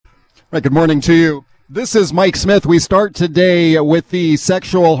Right, good morning to you. This is Mike Smith. We start today with the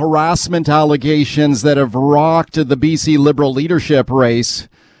sexual harassment allegations that have rocked the BC Liberal leadership race.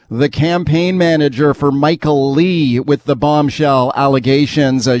 The campaign manager for Michael Lee with the bombshell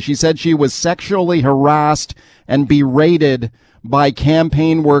allegations. She said she was sexually harassed and berated by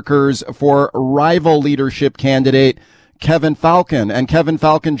campaign workers for rival leadership candidate Kevin Falcon. And Kevin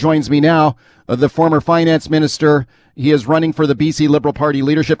Falcon joins me now, the former finance minister. He is running for the BC Liberal Party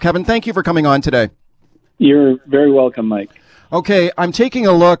leadership. Kevin, thank you for coming on today. You're very welcome, Mike. Okay, I'm taking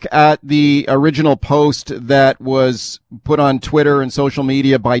a look at the original post that was put on Twitter and social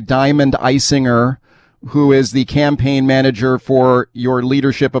media by Diamond Isinger, who is the campaign manager for your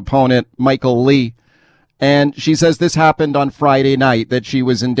leadership opponent, Michael Lee. And she says this happened on Friday night, that she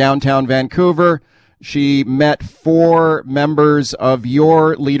was in downtown Vancouver. She met 4 members of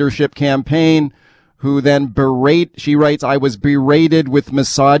your leadership campaign who then she writes, I was berated with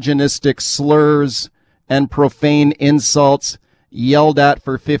misogynistic slurs and profane insults, yelled at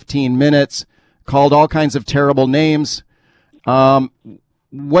for 15 minutes, called all kinds of terrible names.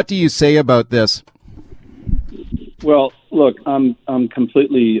 What do you say about this? Well, look, I'm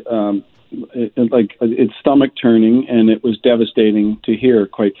completely, it's stomach turning, and it was devastating to hear,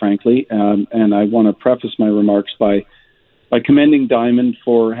 quite frankly. And I want to preface my remarks by commending Diamond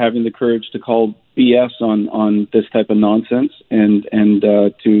for having the courage to call BS on this type of nonsense, and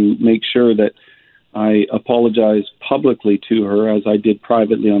to make sure that I apologize publicly to her, as I did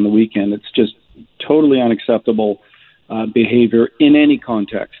privately on the weekend. It's just totally unacceptable behavior in any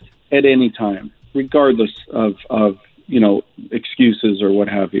context, at any time, regardless of excuses or what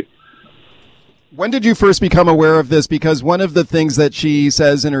have you. When did you first become aware of this? Because one of the things that she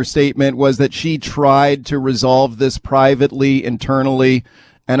says in her statement was that she tried to resolve this privately, internally,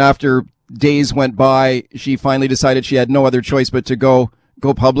 and after days went by, she finally decided she had no other choice but to go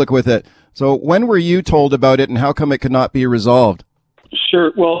public with it. So when were you told about it, and how come it could not be resolved?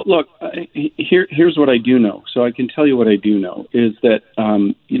 Sure. Well, look, here's what I do know. So I can tell you what I do know is that,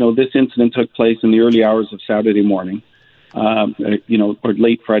 this incident took place in the early hours of Saturday morning, or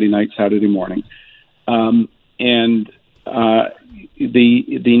late Friday night, Saturday morning.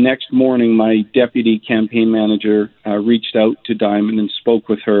 The next morning, my deputy campaign manager reached out to Diamond and spoke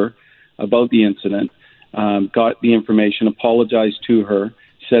with her about the incident, got the information, apologized to her,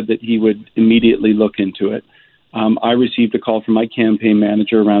 said that he would immediately look into it. I received a call from my campaign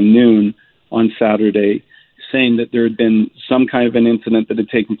manager around noon on Saturday saying that there had been some kind of an incident that had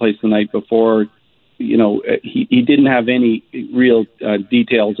taken place the night before. He didn't have any real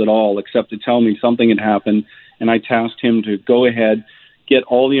details at all except to tell me something had happened, and I tasked him to go ahead, get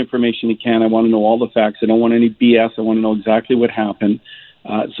all the information he can. I want to know all the facts. I don't want any BS. I want to know exactly what happened.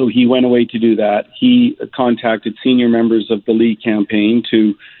 So he went away to do that. He contacted senior members of the Lee campaign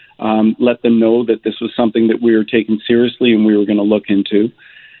to let them know that this was something that we were taking seriously and we were going to look into.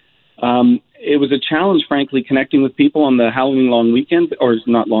 It was a challenge, frankly, connecting with people on the Halloween long weekend, or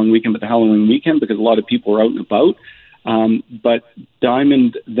not long weekend, but the Halloween weekend, because a lot of people were out and about. But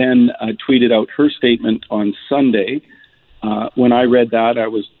Diamond then tweeted out her statement on Sunday. When I read that, I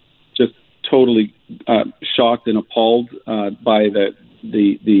was just totally shocked and appalled by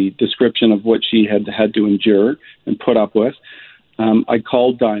the description of what she had to endure and put up with. I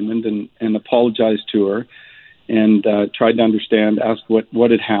called Diamond and apologized to her and tried to understand, asked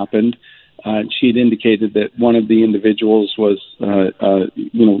what had happened. She had indicated that one of the individuals was,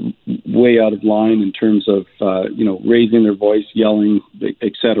 way out of line in terms of, raising their voice, yelling,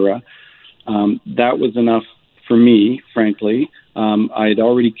 etc. That was enough for me, frankly. I had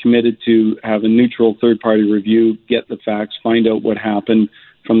already committed to have a neutral third-party review, get the facts, find out what happened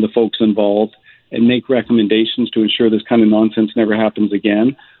from the folks involved, and make recommendations to ensure this kind of nonsense never happens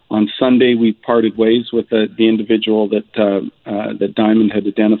again. On Sunday, we parted ways with the individual that Diamond had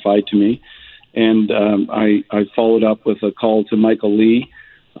identified to me, and I followed up with a call to Michael Lee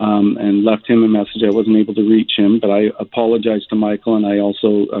and left him a message. I wasn't able to reach him, but I apologized to Michael, and I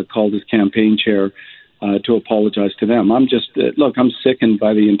also called his campaign chair to apologize to them. I'm just, I'm sickened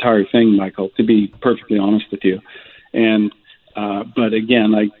by the entire thing, Michael, to be perfectly honest with you. And but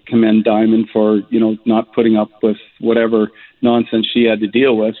again, I commend Diamond for, not putting up with whatever nonsense she had to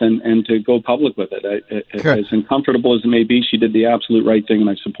deal with and to go public with it. As uncomfortable as it may be, she did the absolute right thing, and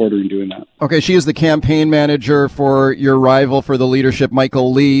I support her in doing that. Okay, she is the campaign manager for your rival for the leadership,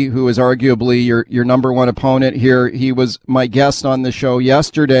 Michael Lee, who is arguably your number one opponent here. He was my guest on the show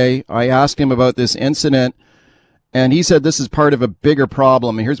yesterday. I asked him about this incident, and he said this is part of a bigger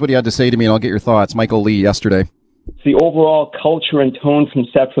problem. And here's what he had to say to me, and I'll get your thoughts. Michael Lee yesterday. It's the overall culture and tone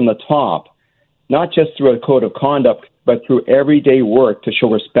set from the top, not just through a code of conduct, but through everyday work to show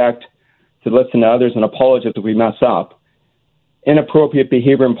respect to listen to others and apologize if we mess up. Inappropriate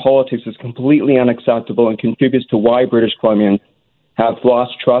behavior in politics is completely unacceptable and contributes to why British Columbians have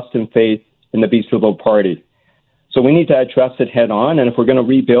lost trust and faith in the BC Liberal Party. So we need to address it head on, and if we're going to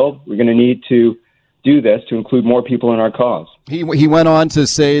rebuild, we're going to need to do this to include more people in our cause. He went on to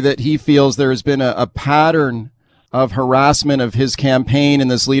say that he feels there has been a pattern of harassment of his campaign in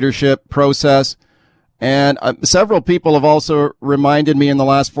this leadership process. And several people have also reminded me in the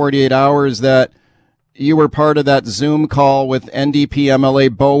last 48 hours that you were part of that Zoom call with NDP MLA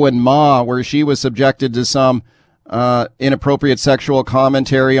Bowen Ma, where she was subjected to some inappropriate sexual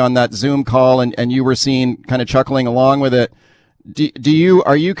commentary on that Zoom call, and you were seen kind of chuckling along with it.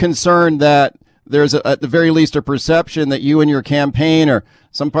 Are you concerned that there's at the very least a perception that you and your campaign are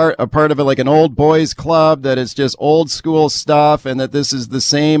a part of it, like an old boys club, that it's just old school stuff, and that this is the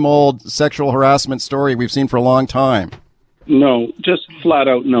same old sexual harassment story we've seen for a long time? No, just flat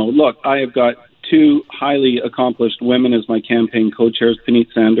out no. Look, I have got two highly accomplished women as my campaign co-chairs, Puneet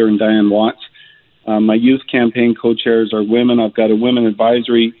Sander and Diane Watts. My youth campaign co-chairs are women. I've got a women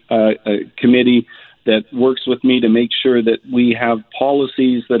advisory committee that works with me to make sure that we have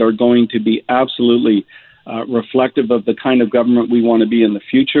policies that are going to be absolutely reflective of the kind of government we want to be in the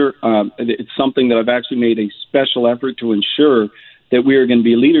future. It's something that I've actually made a special effort to ensure that we are going to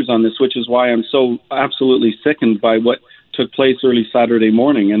be leaders on this, which is why I'm so absolutely sickened by what took place early Saturday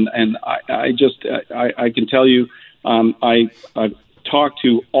morning. And I can tell you, I've talked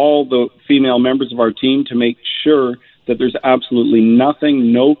to all the female members of our team to make sure that there's absolutely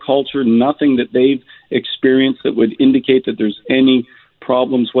nothing, no culture, nothing that they've experienced that would indicate that there's any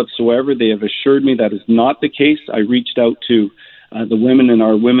problems whatsoever. They have assured me that is not the case. I reached out to the women in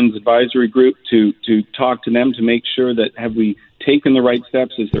our women's advisory group to talk to them to make sure that have we taken the right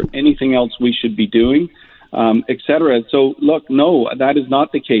steps? Is there anything else we should be doing, et cetera? So, look, no, that is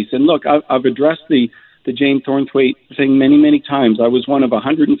not the case. And look, I've addressed the Jane Thornthwaite thing many, many times. I was one of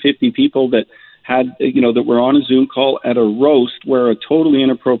 150 people that had, that were on a Zoom call at a roast where a totally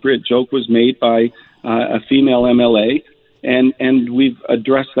inappropriate joke was made by a female MLA, and we've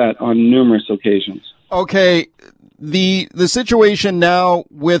addressed that on numerous occasions. Okay, the situation now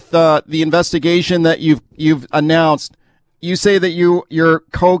with the investigation that you've announced, you say that your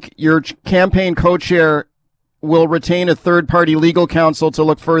campaign co-chair will retain a third-party legal counsel to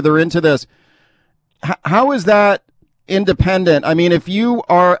look further into this. How is that independent? I mean, if you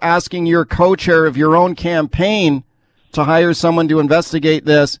are asking your co-chair of your own campaign to hire someone to investigate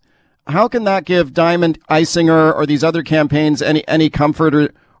this, how can that give Diamond Isinger or these other campaigns any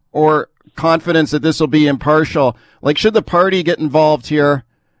comfort or confidence that this will be impartial? Like, should the party get involved here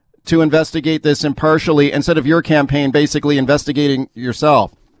to investigate this impartially instead of your campaign basically investigating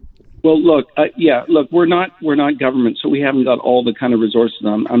yourself? Well, look, we're not government, so we haven't got all the kind of resources.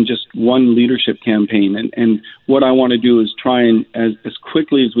 I'm just one leadership campaign, and what I want to do is try and, as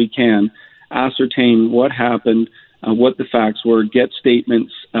quickly as we can, ascertain what happened, what the facts were, get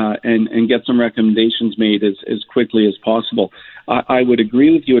statements, and get some recommendations made as quickly as possible. I would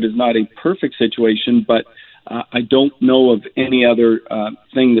agree with you, it is not a perfect situation, but I don't know of any other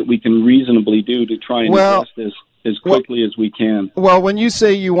thing that we can reasonably do to try and address this as quickly as we can. Well, when you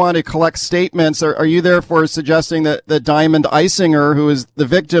say you want to collect statements, are you therefore suggesting that Diamond Isinger, who is the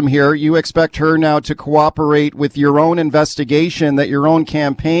victim here, you expect her now to cooperate with your own investigation that your own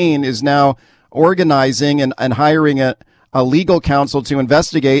campaign is now organizing and hiring a legal counsel to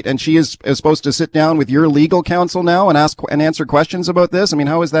investigate, and she is supposed to sit down with your legal counsel now and ask and answer questions about this? I mean,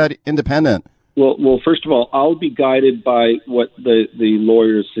 how is that independent? Well, first of all, I'll be guided by what the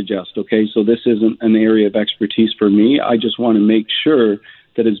lawyers suggest, okay? So this isn't an area of expertise for me. I just want to make sure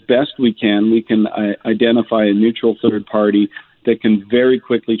that as best we can identify a neutral third party that can very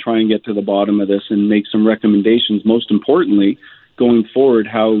quickly try and get to the bottom of this and make some recommendations, most importantly, going forward,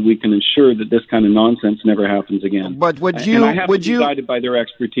 how we can ensure that this kind of nonsense never happens again. But I have to be guided by their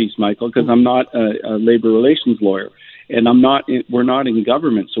expertise, Michael, because I'm not a labor relations lawyer. And we're not in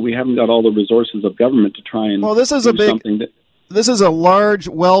government, so we haven't got all the resources of government to try and this is a large,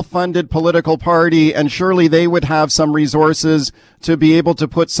 well-funded political party, and surely they would have some resources to be able to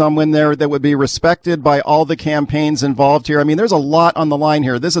put someone there that would be respected by all the campaigns involved here. I mean, there's a lot on the line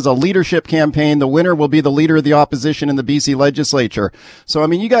here. This is a leadership campaign. The winner will be the leader of the opposition in the BC legislature. So, I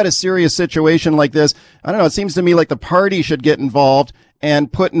mean, you got a serious situation like this. I don't know. It seems to me like the party should get involved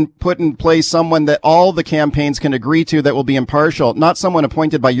and put in place someone that all the campaigns can agree to that will be impartial, not someone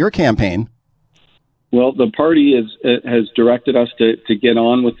appointed by your campaign. Well, the party has directed us to get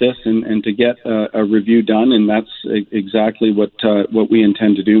on with this and to get a review done, and that's exactly what we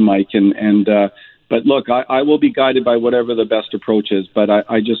intend to do, Mike. And But look, I will be guided by whatever the best approach is. But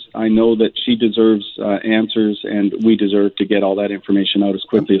I know that she deserves answers, and we deserve to get all that information out as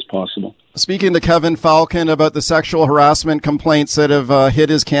quickly as possible. Speaking to Kevin Falcon about the sexual harassment complaints that have hit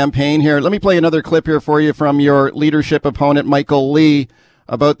his campaign here, let me play another clip here for you from your leadership opponent, Michael Lee,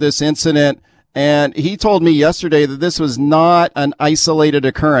 about this incident. And he told me yesterday that this was not an isolated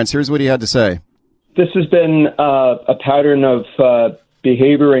occurrence. Here's what he had to say. This has been a pattern of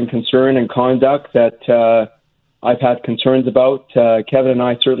behavior and concern and conduct that I've had concerns about. Kevin and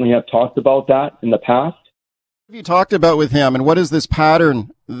I certainly have talked about that in the past. What have you talked about with him, and what is this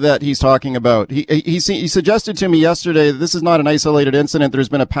pattern that he's talking about? He suggested to me yesterday that this is not an isolated incident. There's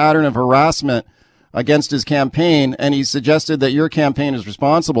been a pattern of harassment against his campaign, and he suggested that your campaign is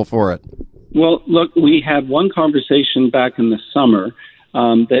responsible for it. Well, look, we had one conversation back in the summer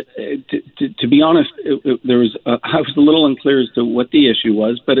that, to be honest, there was I was a little unclear as to what the issue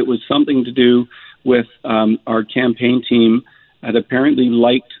was, but it was something to do with our campaign team had apparently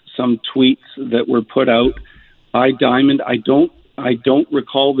liked some tweets that were put out by Diamond. I don't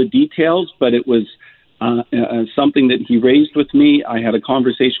recall the details, but it was something that he raised with me. I had a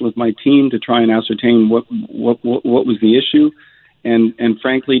conversation with my team to try and ascertain what was the issue. And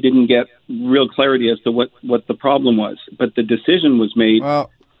frankly, didn't get real clarity as to what the problem was. But the decision was made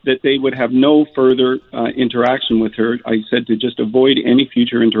that they would have no further interaction with her. I said to just avoid any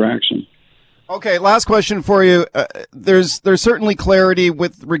future interaction. Okay, last question for you. There's certainly clarity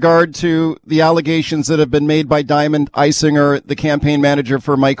with regard to the allegations that have been made by Diamond Eisinger, the campaign manager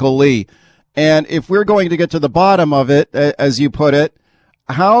for Michael Lee. And if we're going to get to the bottom of it, as you put it,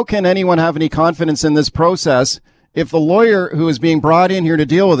 how can anyone have any confidence in this process if the lawyer who is being brought in here to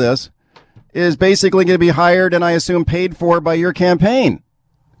deal with this is basically going to be hired and I assume paid for by your campaign?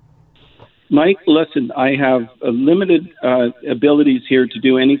 Mike, listen, I have limited abilities here to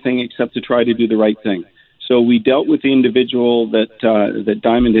do anything except to try to do the right thing. So we dealt with the individual that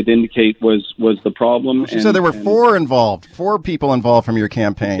Diamond had indicated was the problem. She said there were four people involved from your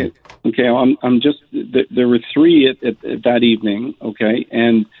campaign. Okay. I'm just there were three at that evening. Okay,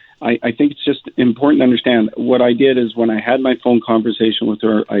 and I think it's just important to understand what I did is when I had my phone conversation with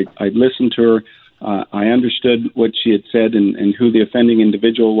her, I listened to her. I understood what she had said and who the offending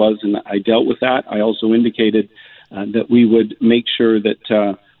individual was, and I dealt with that. I also indicated that we would make sure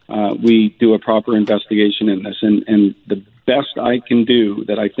that we do a proper investigation in this. And the best I can do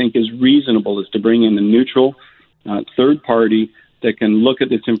that I think is reasonable is to bring in a neutral third party that can look at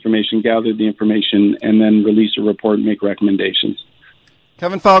this information, gather the information, and then release a report and make recommendations.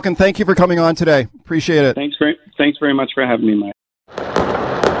 Kevin Falcon, thank you for coming on today. Appreciate it. Thanks very much for having me, Mike.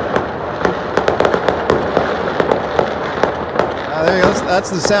 There you go. That's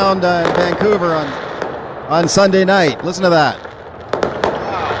the sound in Vancouver on Sunday night. Listen to that.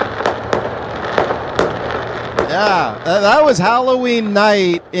 Yeah, that was Halloween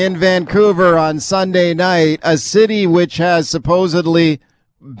night in Vancouver on Sunday night, a city which has supposedly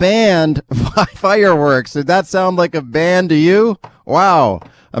banned fireworks. Did that sound like a ban to you? Wow.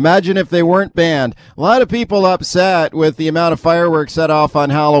 Imagine if they weren't banned. A lot of people upset with the amount of fireworks set off on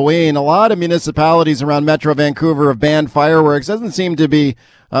Halloween. A lot of municipalities around Metro Vancouver have banned fireworks. Doesn't seem to be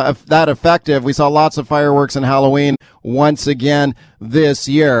that effective. We saw lots of fireworks on Halloween once again this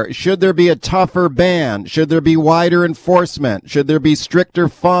year. Should there be a tougher ban? Should there be wider enforcement? Should there be stricter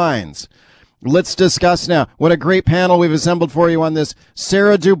fines? Let's discuss now. What a great panel we've assembled for you on this.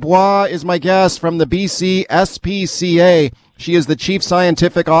 Sarah Dubois is my guest from the BC SPCA. She is the Chief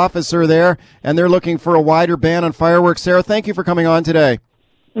Scientific Officer there, and they're looking for a wider ban on fireworks. Sarah, thank you for coming on today.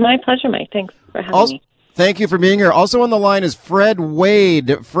 My pleasure, Mike. Thanks for having me. Thank you for being here. Also on the line is Fred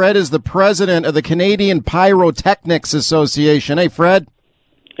Wade. Fred is the president of the Canadian Pyrotechnics Association. Hey, Fred.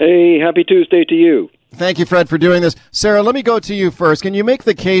 Hey, happy Tuesday to you. Thank you, Fred, for doing this. Sarah, let me go to you first. Can you make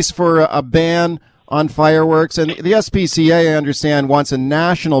the case for a ban on fireworks? And the SPCA, I understand, wants a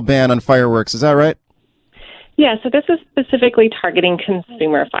national ban on fireworks. Is that right? Yeah, so this is specifically targeting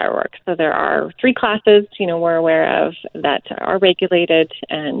consumer fireworks. So there are three classes, we're aware of that are regulated,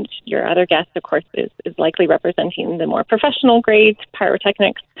 and your other guest, of course, is likely representing the more professional grade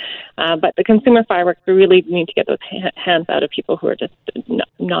pyrotechnics. But the consumer fireworks, we really need to get those hands out of people who are just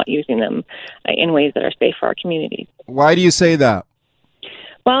not using them in ways that are safe for our communities. Why do you say that?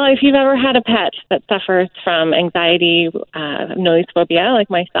 Well, if you've ever had a pet that suffers from anxiety, noise phobia, like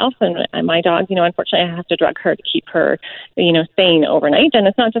myself and my dog, unfortunately I have to drug her to keep her, sane overnight. And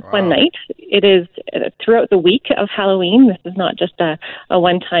it's not just one night. It is throughout the week of Halloween. This is not just a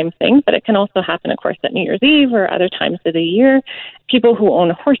one-time thing, but it can also happen, of course, at New Year's Eve or other times of the year. People who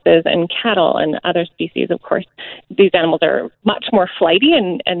own horses and cattle and other species, of course, these animals are much more flighty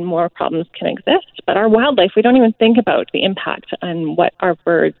and more problems can exist. But our wildlife, we don't even think about the impact on what our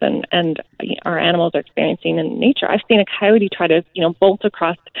birds and our animals are experiencing in nature. I've seen a coyote try to, bolt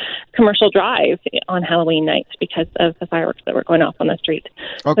across Commercial Drive on Halloween night because of the fireworks that were going off on the street.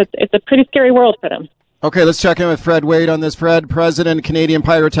 Okay. So it's a pretty scary world for them. Okay, let's check in with Fred Wade on this. Fred, President, Canadian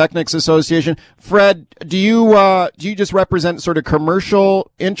Pyrotechnics Association. Fred, do you just represent sort of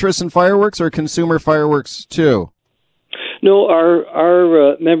commercial interests in fireworks or consumer fireworks too? No,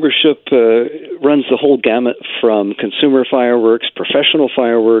 our membership runs the whole gamut from consumer fireworks, professional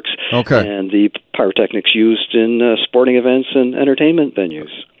fireworks, and the pyrotechnics used in sporting events and entertainment venues.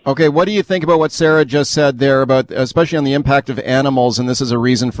 Okay, what do you think about what Sarah just said there about, especially on the impact of animals, and this is a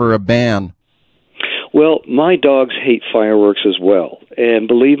reason for a ban? Well, my dogs hate fireworks as well. And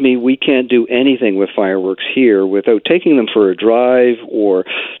believe me, we can't do anything with fireworks here without taking them for a drive or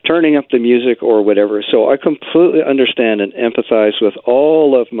turning up the music or whatever. So I completely understand and empathize with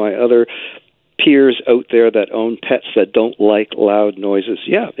all of my other peers out there that own pets that don't like loud noises.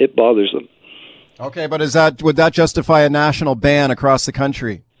 Yeah, it bothers them. Okay, but would that justify a national ban across the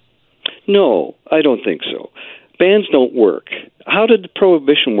country? No, I don't think so. Bans don't work. How did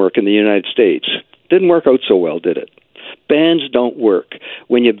prohibition work in the United States? Didn't work out so well, did it? Bans don't work.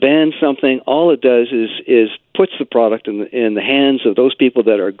 When you ban something, all it does is puts the product in the hands of those people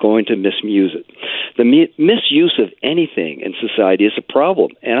that are going to misuse it. The misuse of anything in society is a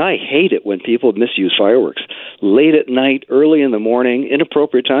problem, and I hate it when people misuse fireworks. Late at night, early in the morning,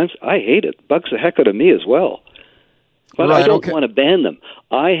 inappropriate times, I hate it. Bugs the heck out of me as well. But I don't want to ban them.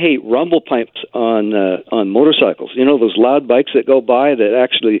 I hate rumble pipes on motorcycles. You know, those loud bikes that go by that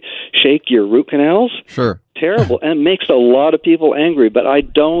actually shake your root canals? Sure. Terrible, and makes a lot of people angry. But I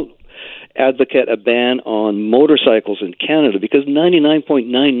don't advocate a ban on motorcycles in Canada because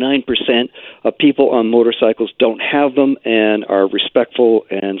 99.99% of people on motorcycles don't have them and are respectful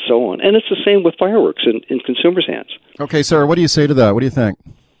and so on. And it's the same with fireworks in consumers' hands. Okay, Sarah, what do you say to that? What do you think?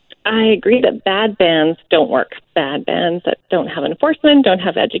 I agree that bad bans don't work. Bad bans that don't have enforcement, don't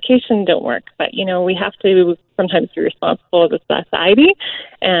have education, don't work. But, we have to sometimes be responsible as a society,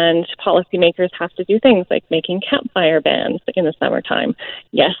 and policymakers have to do things like making campfire bans in the summertime.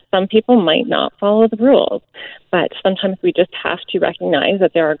 Yes, some people might not follow the rules, but sometimes we just have to recognize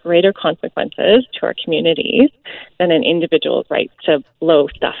that there are greater consequences to our communities than an individual's right to blow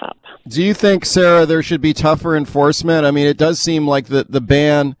stuff up. Do you think, Sarah, there should be tougher enforcement? I mean, it does seem like the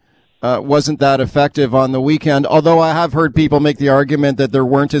ban wasn't that effective on the weekend, although I have heard people make the argument that there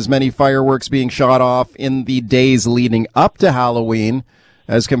weren't as many fireworks being shot off in the days leading up to Halloween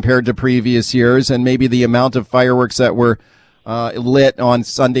as compared to previous years, and maybe the amount of fireworks that were lit on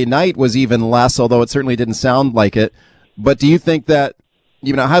Sunday night was even less, although it certainly didn't sound like it. But do you think that,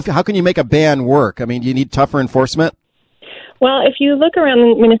 how can you make a ban work? I mean, do you need tougher enforcement? Well, if you look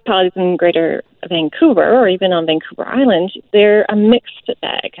around municipalities in Greater Vancouver or even on Vancouver Island, they're a mixed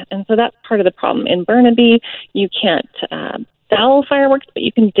bag. And so that's part of the problem. In Burnaby, you can't sell fireworks, but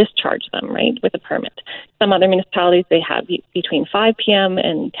you can discharge them, right, with a permit. Some other municipalities, they have between 5 p.m.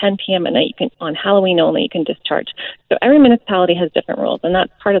 and 10 p.m. at night. On Halloween only, you can discharge. So every municipality has different rules, and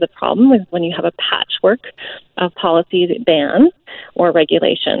that's part of the problem is when you have a patchwork of policies, bans, or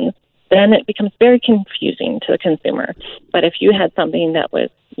regulations, then it becomes very confusing to the consumer. But if you had something that was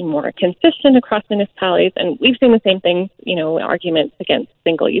more consistent across municipalities, and we've seen the same thing, arguments against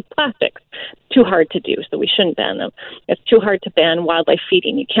single-use plastics. Too hard to do, so we shouldn't ban them. It's too hard to ban wildlife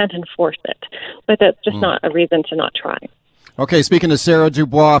feeding. You can't enforce it. But that's just not a reason to not try. Okay, speaking to Sarah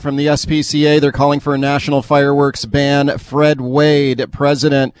Dubois from the SPCA, they're calling for a national fireworks ban. Fred Wade,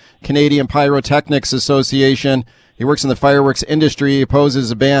 President, Canadian Pyrotechnics Association. He works in the fireworks industry. He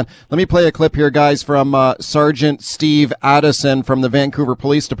opposes a ban. Let me play a clip here, guys, from Sergeant Steve Addison from the Vancouver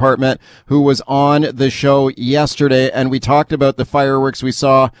Police Department, who was on the show yesterday, and we talked about the fireworks we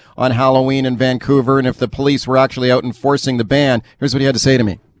saw on Halloween in Vancouver and if the police were actually out enforcing the ban. Here's what he had to say to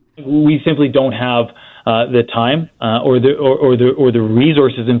me. We simply don't have the time or the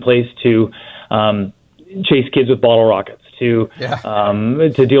resources in place to chase kids with bottle rockets, to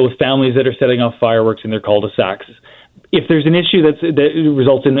deal with families that are setting off fireworks in their cul-de-sacs. If there's an issue that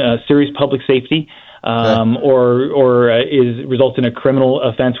results in serious public safety, results in a criminal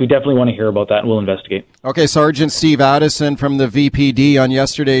offense, we definitely want to hear about that, and we'll investigate. Okay, Sergeant Steve Addison from the VPD on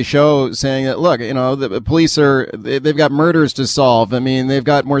yesterday's show saying that, look, the police they've got murders to solve. I mean, they've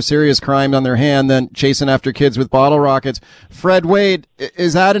got more serious crime on their hand than chasing after kids with bottle rockets. Fred Wade,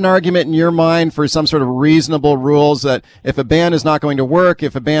 is that an argument in your mind for some sort of reasonable rules that if a ban is not going to work,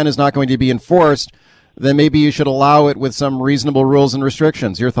 if a ban is not going to be enforced, then maybe you should allow it with some reasonable rules and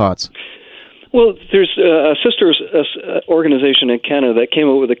restrictions? Your thoughts? Well, there's a sister organization in Canada that came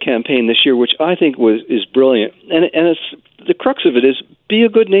up with a campaign this year, which I think is brilliant. And it's the crux of it is be a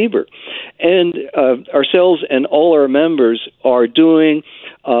good neighbor. And ourselves and all our members are doing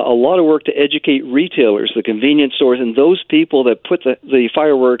a lot of work to educate retailers, the convenience stores, and those people that put the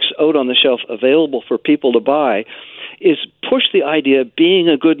fireworks out on the shelf available for people to buy, is push the idea of being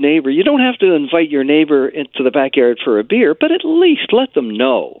a good neighbor. You don't have to invite your neighbor into the backyard for a beer, but at least let them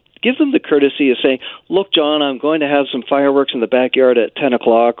know. Give them the courtesy of saying, look, John, I'm going to have some fireworks in the backyard at 10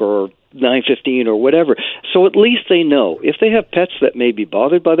 o'clock or 9:15 or whatever. So at least they know. If they have pets that may be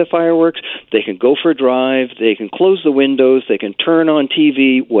bothered by the fireworks, they can go for a drive, they can close the windows, they can turn on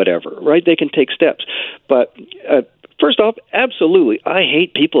TV, whatever, right? They can take steps. But first off, absolutely, I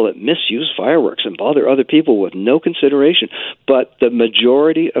hate people that misuse fireworks and bother other people with no consideration. But the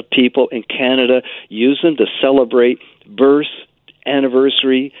majority of people in Canada use them to celebrate birth,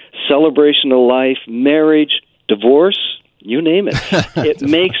 anniversary, celebration of life, marriage, divorce, you name it. It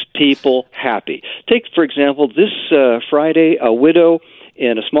makes people happy. Take, for example, this Friday, a widow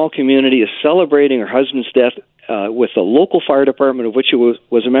in a small community is celebrating her husband's death with the local fire department of which he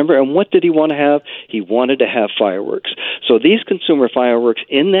was a member. And what did he want to have? He wanted to have fireworks. So these consumer fireworks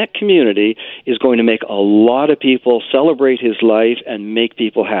in that community is going to make a lot of people celebrate his life and make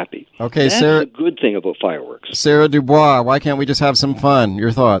people happy. Okay, that's Sarah, the good thing about fireworks. Sarah Dubois, why can't we just have some fun?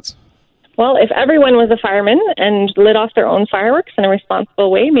 Your thoughts? Well, if everyone was a fireman and lit off their own fireworks in a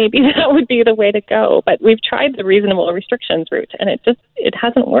responsible way, maybe that would be the way to go. But we've tried the reasonable restrictions route, and it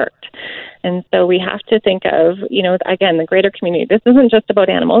hasn't worked. And so we have to think of, again, the greater community. This isn't just about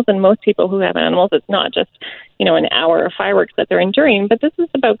animals, and most people who have animals, it's not just, an hour of fireworks that they're enduring, but this is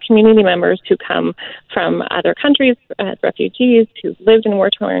about community members who come from other countries as refugees, who lived in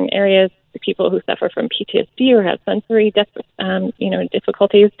war-torn areas, the people who suffer from PTSD or have sensory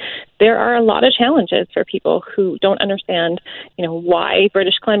difficulties. There are a lot of challenges for people who don't understand, why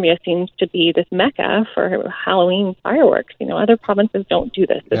British Columbia seems to be this mecca for Halloween fireworks. Other provinces don't do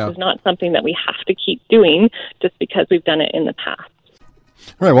this. This is not something that we have to keep doing just because we've done it in the past.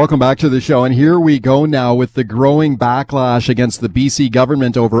 All right, welcome back to the show. And here we go now with the growing backlash against the BC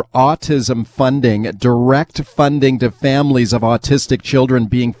government over autism funding, direct funding to families of autistic children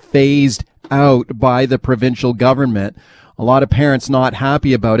being phased out by the provincial government. A lot of parents not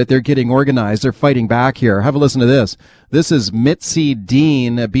happy about it. They're getting organized. They're fighting back here. Have a listen to this. This is Mitzi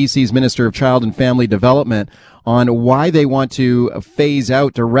Dean, BC's Minister of Child and Family Development, on why they want to phase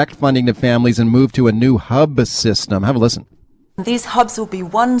out direct funding to families and move to a new hub system. Have a listen. These hubs will be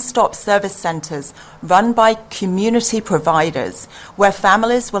one-stop service centres run by community providers where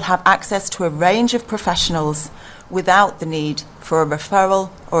families will have access to a range of professionals without the need for a referral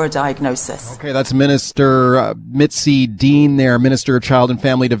or a diagnosis. Okay, that's Minister Mitzi Dean there, Minister of Child and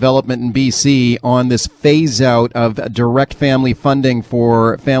Family Development in BC, on this phase-out of direct family funding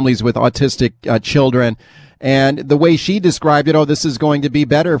for families with autistic children. And the way she described it, this is going to be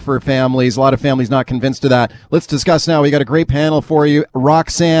better for families. A lot of families not convinced of that. Let's discuss now. We got a great panel for you.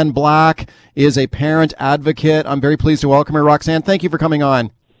 Roxanne Black is a parent advocate. I'm very pleased to welcome her. Roxanne, thank you for coming on.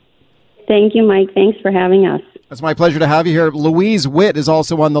 Thank you, Mike. Thanks for having us. It's my pleasure to have you here. Louise Witt is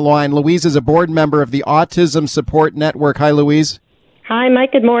also on the line. Louise is a board member of the Autism Support Network. Hi, Louise. Hi,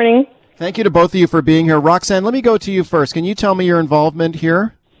 Mike. Good morning. Thank you to both of you for being here. Roxanne, let me go to you first. Can you tell me your involvement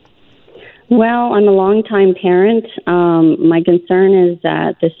here? Well, I'm a longtime parent. My concern is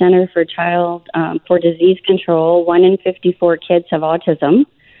that the Center for Disease Control, 1 in 54 kids have autism.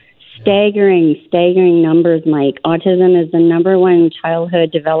 Staggering numbers, Mike. Autism is the number one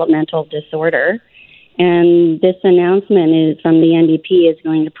childhood developmental disorder. And this announcement is from the NDP is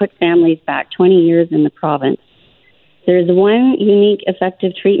going to put families back 20 years in the province. There's one unique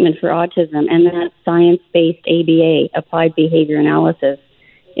effective treatment for autism, and that's science-based ABA, applied behavior analysis.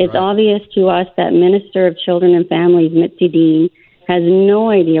 It's obvious to us that Minister of Children and Families, Mitzi Dean, has no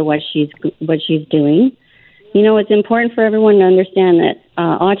idea what she's doing. It's important for everyone to understand that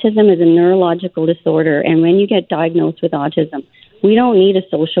autism is a neurological disorder, and when you get diagnosed with autism, we don't need a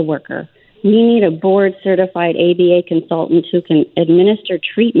social worker. We need a board-certified ABA consultant who can administer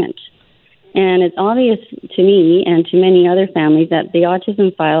treatment. And it's obvious to me and to many other families that the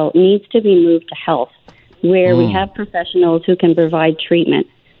autism file needs to be moved to health, where we have professionals who can provide treatment.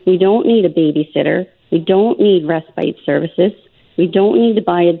 We don't need a babysitter. We don't need respite services. We don't need to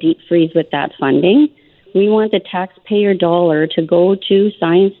buy a deep freeze with that funding. We want the taxpayer dollar to go to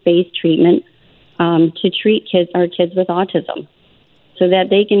science-based treatment to treat our kids with autism, so that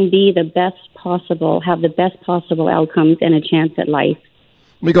they can be the best possible, have the best possible outcomes and a chance at life.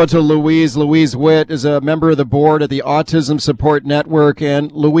 We go to Louise. Louise Witt is a member of the board of the Autism Support Network.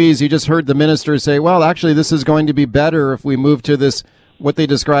 And Louise, you just heard the minister say, well, actually, this is going to be better if we move to this, what they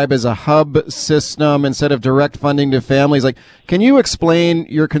describe as a hub system instead of direct funding to families. Like, can you explain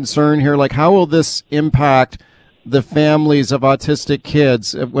your concern here? Like, how will this impact the families of autistic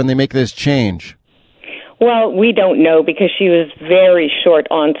kids when they make this change? Well, we don't know because she was very short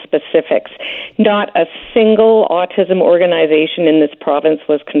on specifics. Not a single autism organization in this province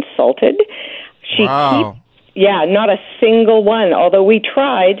was consulted. Wow. Not a single one. Although we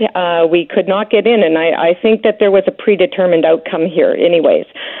tried, we could not get in, and I think that there was a predetermined outcome here anyways.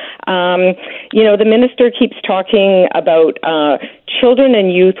 The minister keeps talking about children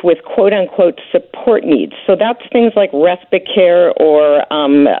and youth with quote-unquote support needs. So that's things like respite care or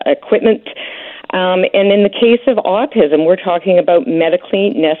equipment. And in the case of autism, we're talking about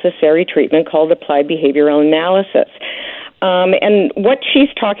medically necessary treatment called applied behavioral analysis. And what she's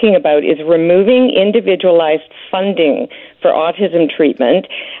talking about is removing individualized funding for autism treatment,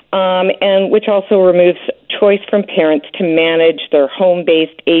 and which also removes choice from parents to manage their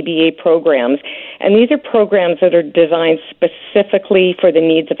home-based ABA programs. And these are programs that are designed specifically for the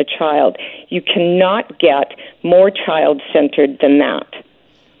needs of a child. You cannot get more child-centered than that.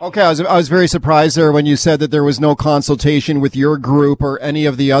 Okay, I was very surprised there when you said that there was no consultation with your group or any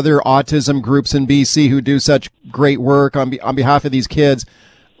of the other autism groups in BC who do such great work on behalf of these kids.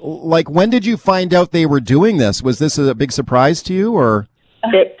 Like, when did you find out they were doing this? Was this a big surprise to you, or?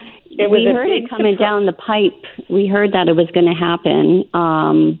 We heard it coming down the pipe. We heard that it was going to happen,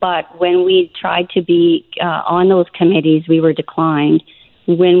 but when we tried to be on those committees, we were declined.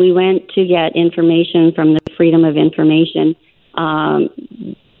 When we went to get information from the Freedom of Information,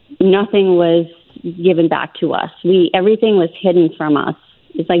 nothing was given back to us. Everything was hidden from us.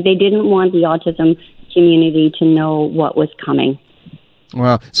 It's like they didn't want the autism community to know what was coming.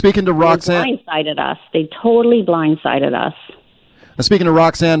 Well, speaking to Roxanne, they blindsided us. They totally blindsided us. Speaking to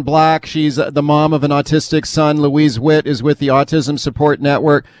Roxanne Black, she's the mom of an autistic son. Louise Witt is with the Autism Support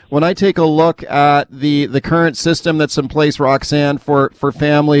Network. When I take a look at the current system that's in place, Roxanne, for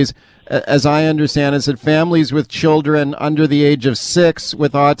families, as I understand it, that families with children under the age of 6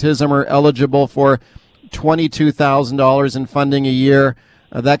 with autism are eligible for $22,000 in funding a year.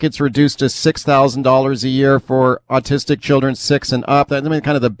 That gets reduced to $6,000 a year for autistic children 6 and up. That's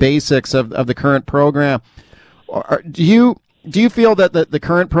kind of the basics of the current program. Do you feel that the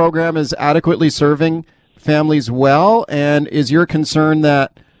current program is adequately serving families well? And is your concern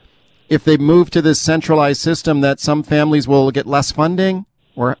that if they move to this centralized system that some families will get less funding?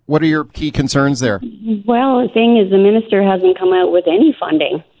 Or what are your key concerns there? Well, the thing is, the minister hasn't come out with any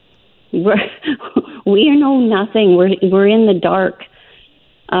funding. We know nothing. We're in the dark.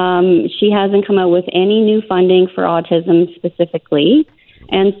 She hasn't come out with any new funding for autism specifically.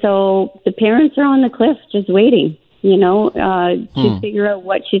 And so the parents are on the cliff just waiting, to figure out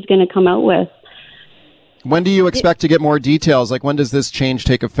what she's going to come out with. When do you expect to get more details? Like, when does this change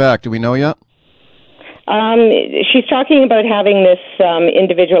take effect? Do we know yet? She's talking about having this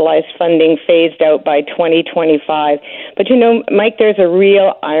individualized funding phased out by 2025. But, Mike, there's a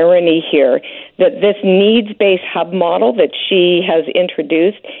real irony here that this needs-based hub model that she has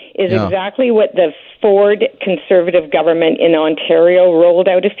introduced is exactly what the Ford Conservative government in Ontario rolled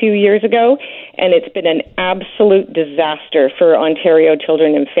out a few years ago, and it's been an absolute disaster for Ontario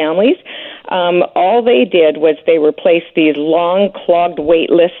children and families. All they did was they replaced these long, clogged wait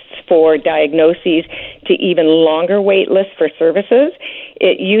lists for diagnoses to even longer wait lists for services.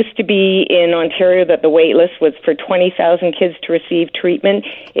 It used to be in Ontario that the wait list was for 20,000 kids to receive treatment.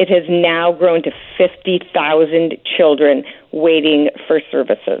 It has now grown to 50,000 children waiting for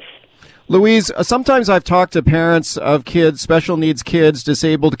services. Louise, sometimes I've talked to parents of kids, special needs kids,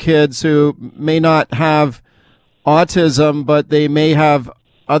 disabled kids who may not have autism, but they may have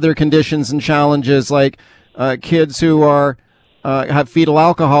other conditions and challenges, like kids who have fetal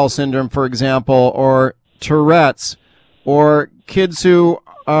alcohol syndrome, for example, or Tourette's, or kids who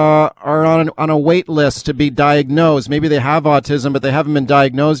are on a wait list to be diagnosed. Maybe they have autism, but they haven't been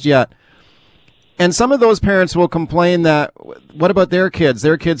diagnosed yet. And some of those parents will complain that, what about their kids?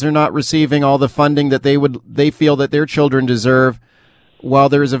 Their kids are not receiving all the funding that they feel that their children deserve. while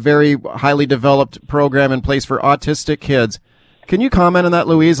there is a very highly developed program in place for autistic kids. Can you comment on that,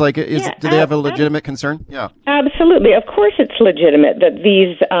 Louise? Like, do they have a legitimate concern? Yeah. Absolutely. Of course it's legitimate that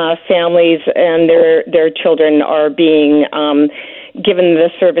these families and their children are being given the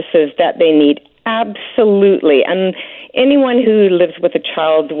services that they need. Absolutely. And anyone who lives with a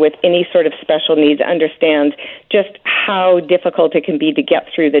child with any sort of special needs understands just how difficult it can be to get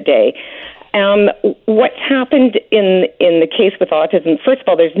through the day. What's happened in the case with autism, first of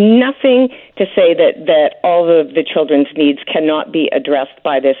all, there's nothing to say that all of the children's needs cannot be addressed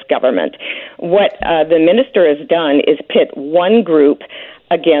by this government. What the minister has done is pit one group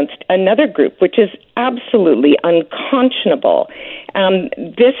against another group, which is absolutely unconscionable.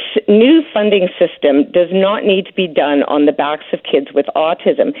 This new funding system does not need to be done on the backs of kids with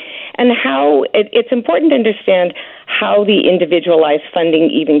autism. And how it's important to understand how the individualized funding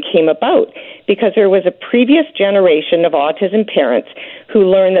even came about, because there was a previous generation of autism parents who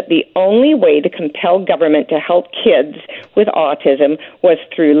learned that the only way to compel government to help kids with autism was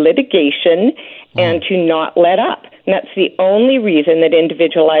through litigation and to not let up. And that's the only reason that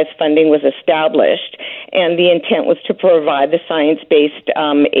individualized funding was established, and the intent was to provide the science-based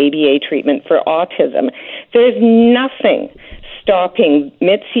ABA treatment for autism. There's nothing stopping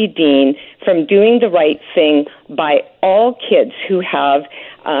Mitzi Dean from doing the right thing by all kids who have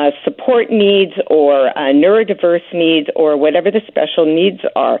support needs or neurodiverse needs or whatever the special needs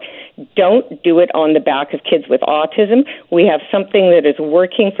are. Don't do it on the back of kids with autism. We have something that is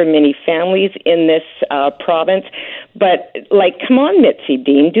working for many families in this province. But, come on, Mitzi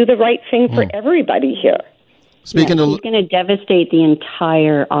Dean, do the right thing for everybody here. It's going to devastate the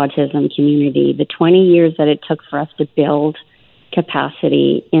entire autism community. The 20 years that it took for us to build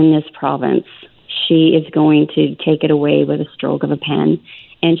capacity in this province, she is going to take it away with a stroke of a pen,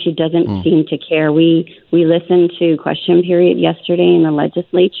 and she doesn't seem to care. We listened to question period yesterday in the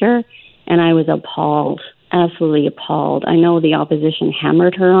legislature, and I was appalled, absolutely appalled. I know the opposition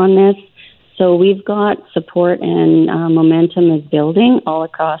hammered her on this, so we've got support and momentum is building all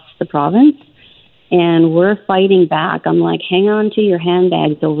across the province, and we're fighting back. I'm like, hang on to your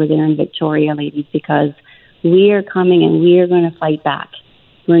handbags over there in Victoria, ladies, because we are coming and we are going to fight back.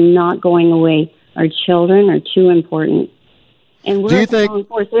 We're not going away. Our children are too important. And we're calling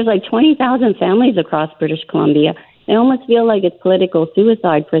force. There's 20,000 families across British Columbia. I almost feel like it's political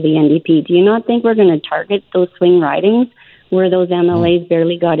suicide for the NDP. Do you not think we're going to target those swing ridings where those MLAs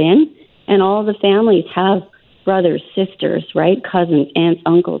barely got in? And all the families have brothers, sisters, right? Cousins, aunts,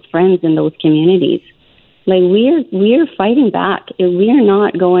 uncles, friends in those communities. We are fighting back. We are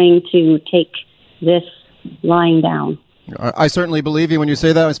not going to take this lying down. I certainly believe you when you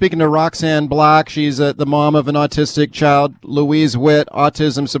say that. I'm speaking to Roxanne Black. She's the mom of an autistic child. Louise Witt,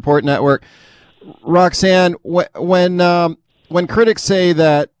 Autism Support Network. Roxanne, when critics say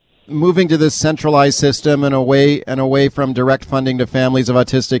that moving to this centralized system and away from direct funding to families of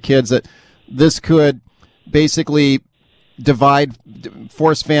autistic kids, that this could basically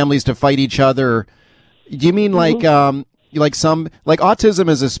force families to fight each other, do you mean autism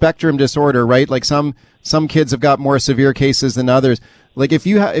is a spectrum disorder, right? Like some kids have got more severe cases than others. Like if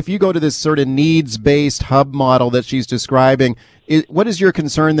you go to this sort of needs-based hub model that she's describing, what is your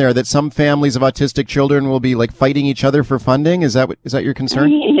concern there? That some families of autistic children will be fighting each other for funding? Is that your concern? I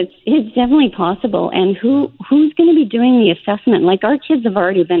mean, it's definitely possible. And who's going to be doing the assessment? Our kids have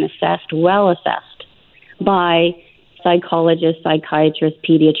already been well assessed by psychologists, psychiatrists,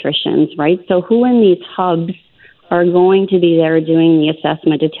 pediatricians, right? So who in these hubs are going to be there doing the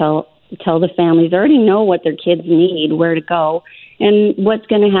assessment to tell the families? They already know what their kids need, where to go, and what's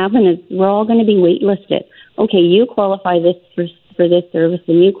going to happen is we're all going to be waitlisted. Okay, you qualify this for this service,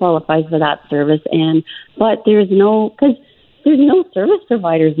 and you qualify for that service, but there's no service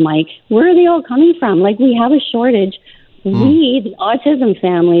providers, Mike. Where are they all coming from? We have a shortage. We, the autism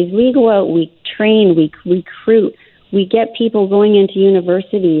families, we go out, we train, we recruit. We get people going into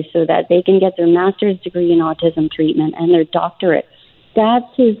universities so that they can get their master's degree in autism treatment and their doctorate. That's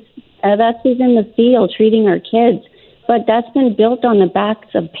who's in the field treating our kids. But that's been built on the backs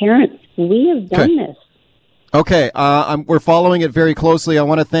of parents. We have done this. Okay, we're following it very closely. I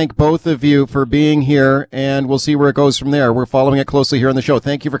want to thank both of you for being here, and we'll see where it goes from there. We're following it closely here on the show.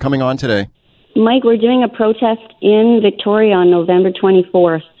 Thank you for coming on today. Mike, we're doing a protest in Victoria on November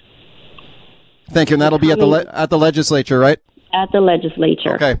 24th. Thank you, and that'll be at the legislature, right? At the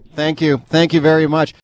legislature. Okay, thank you. Thank you very much.